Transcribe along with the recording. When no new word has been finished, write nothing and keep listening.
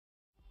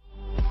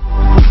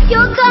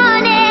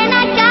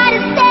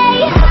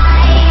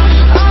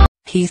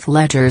Heath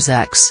Ledger's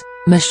ex,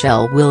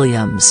 Michelle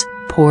Williams,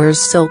 pours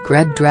silk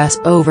red dress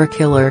over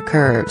killer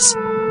curves.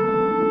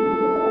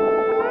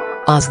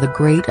 As the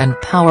great and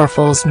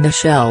powerful's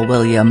Michelle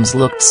Williams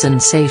looked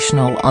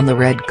sensational on the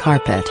red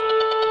carpet.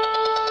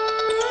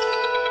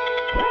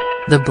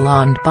 The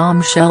blonde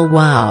bombshell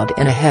wowed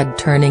in a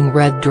head-turning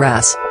red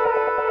dress.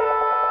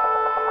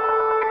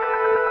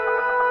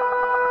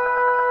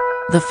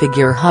 The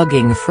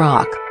figure-hugging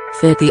frock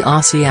fit the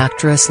Aussie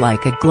actress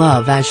like a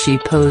glove as she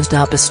posed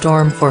up a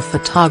storm for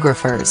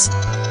photographers.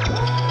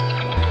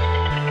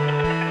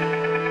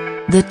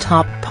 The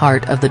top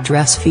part of the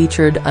dress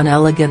featured an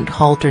elegant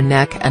halter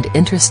neck and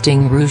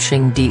interesting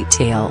ruching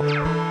detail,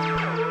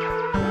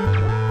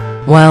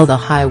 while the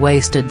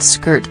high-waisted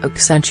skirt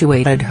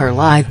accentuated her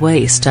lithe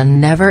waist and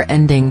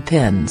never-ending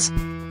pins.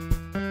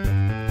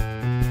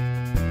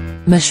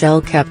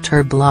 Michelle kept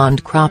her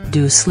blonde crop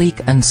do sleek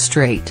and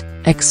straight,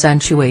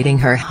 accentuating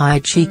her high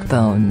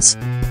cheekbones.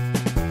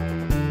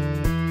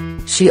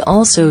 She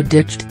also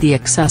ditched the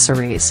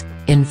accessories,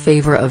 in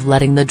favor of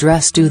letting the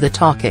dress do the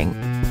talking.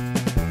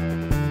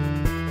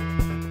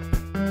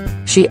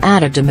 She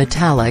added a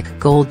metallic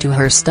gold to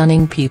her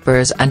stunning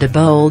peepers and a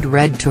bold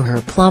red to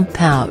her plump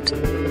pout.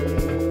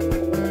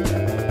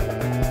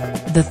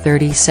 The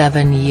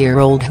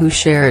 37-year-old, who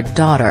shared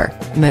daughter,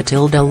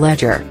 Matilda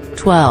Ledger,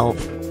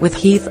 12, with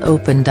Heath,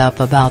 opened up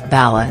about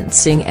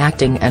balancing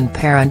acting and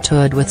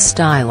parenthood with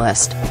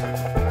stylist.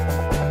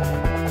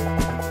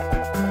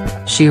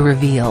 She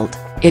revealed,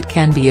 "It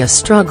can be a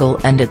struggle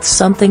and it's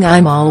something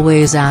I'm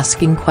always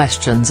asking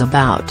questions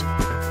about.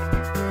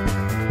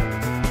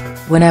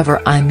 Whenever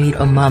I meet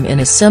a mum in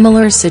a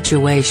similar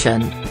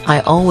situation, I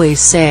always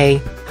say,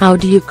 how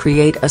do you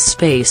create a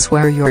space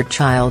where your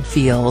child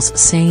feels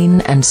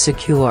sane and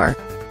secure?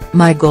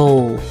 My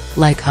goal,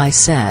 like I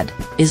said,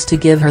 is to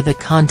give her the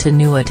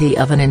continuity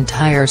of an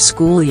entire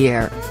school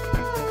year.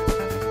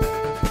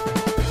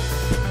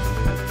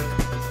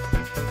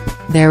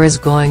 There is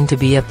going to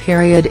be a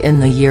period in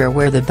the year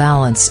where the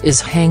balance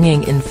is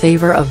hanging in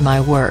favor of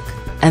my work,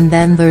 and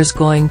then there's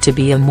going to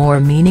be a more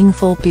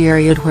meaningful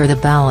period where the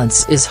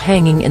balance is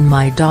hanging in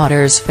my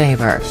daughter's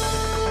favor."